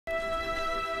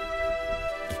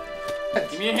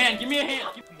Give me a hand, give me a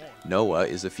hand. Noah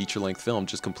is a feature-length film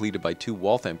just completed by two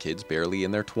Waltham kids barely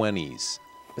in their 20s.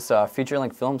 It's a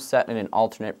feature-length film set in an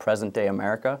alternate present-day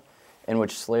America in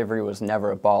which slavery was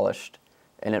never abolished,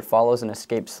 and it follows an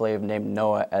escaped slave named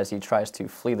Noah as he tries to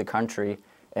flee the country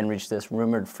and reach this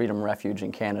rumored freedom refuge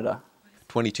in Canada.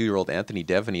 22-year-old Anthony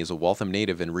Deveney is a Waltham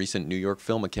native and recent New York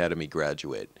Film Academy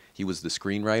graduate. He was the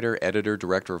screenwriter, editor,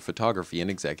 director of photography, and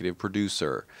executive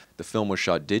producer. The film was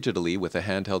shot digitally with a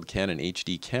handheld Canon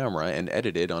HD camera and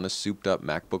edited on a souped-up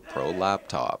MacBook Pro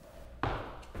laptop.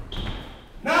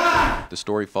 The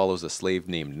story follows a slave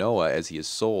named Noah as he is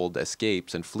sold,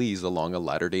 escapes, and flees along a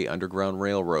latter-day Underground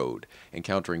Railroad,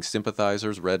 encountering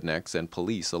sympathizers, rednecks, and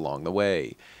police along the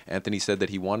way. Anthony said that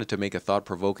he wanted to make a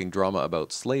thought-provoking drama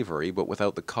about slavery, but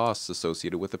without the costs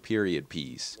associated with a period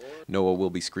piece. Noah will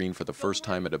be screened for the first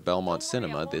time at a Belmont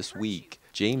cinema this week.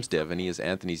 James Deveney is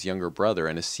Anthony's younger brother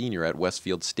and a senior at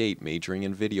Westfield State, majoring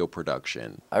in video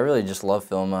production. I really just love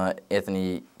film.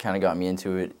 Anthony kind of got me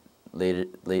into it late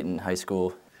in high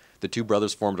school. The two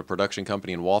brothers formed a production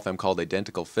company in Waltham called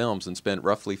Identical Films and spent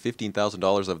roughly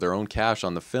 $15,000 of their own cash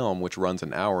on the film, which runs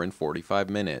an hour and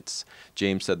 45 minutes.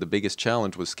 James said the biggest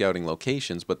challenge was scouting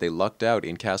locations, but they lucked out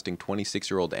in casting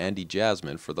 26-year-old Andy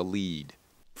Jasmine for the lead.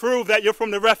 Prove that you're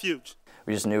from the refuge.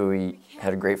 We just knew we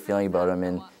had a great feeling about him,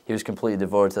 and he was completely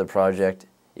devoted to the project,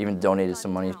 even donated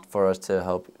some money for us to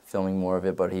help filming more of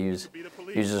it, but he was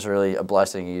just really a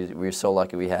blessing. We were so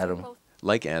lucky we had him.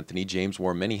 Like Anthony, James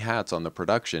wore many hats on the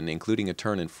production, including a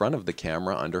turn in front of the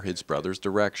camera under his brother's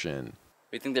direction. What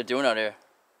do you think they're doing out here?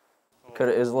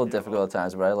 It was a little difficult at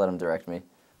times, but I let him direct me.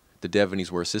 The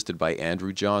Deveneys were assisted by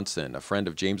Andrew Johnson, a friend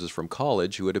of James's from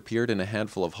college who had appeared in a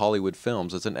handful of Hollywood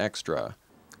films as an extra.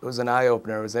 It was an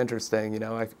eye-opener. It was interesting. You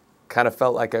know, I kind of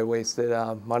felt like I wasted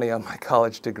money on my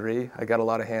college degree. I got a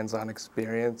lot of hands-on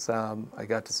experience. I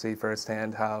got to see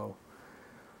firsthand how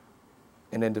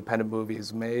an independent movie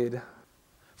is made.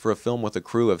 For a film with a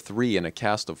crew of 3 and a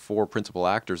cast of 4 principal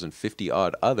actors and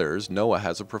 50-odd others, Noah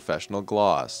has a professional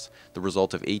gloss, the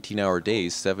result of 18-hour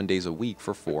days, 7 days a week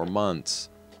for 4 months.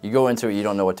 You go into it, you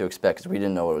don't know what to expect, because we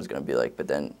didn't know what it was going to be like, but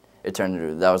then it turned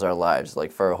into, that was our lives.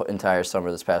 Like for an entire summer,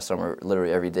 this past summer,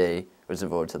 literally every day was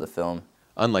devoted to the film.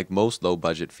 Unlike most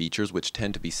low-budget features, which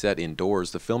tend to be set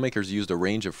indoors, the filmmakers used a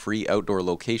range of free outdoor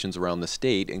locations around the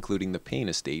state, including the Payne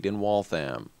Estate in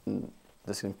Waltham.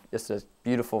 It's a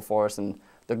beautiful forest, and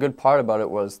the good part about it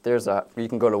was you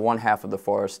can go to one half of the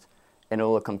forest and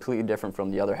it'll look completely different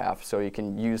from the other half. So you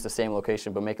can use the same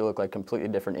location but make it look like completely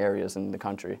different areas in the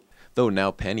country. Though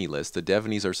now penniless, the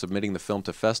Deveneys are submitting the film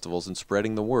to festivals and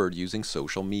spreading the word using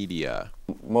social media.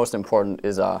 Most important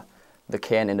is the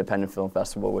Cannes Independent Film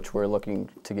Festival, which we're looking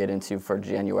to get into for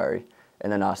January.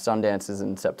 And then Sundance is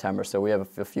in September, so we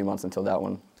have a few months until that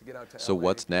one. So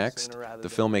what's next? The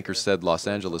filmmakers said Los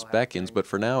Angeles beckons, but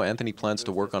for now Anthony plans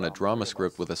to work on a drama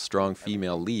script with a strong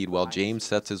female lead while James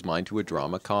sets his mind to a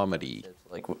drama comedy.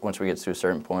 Like once we get to a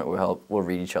certain point, we'll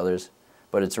read each other's,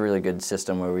 but it's a really good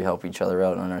system where we help each other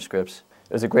out on our scripts.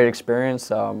 It was a great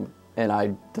experience,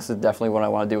 and this is definitely what I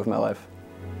want to do with my life.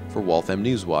 For Waltham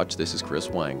Newswatch, this is Chris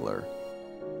Wangler.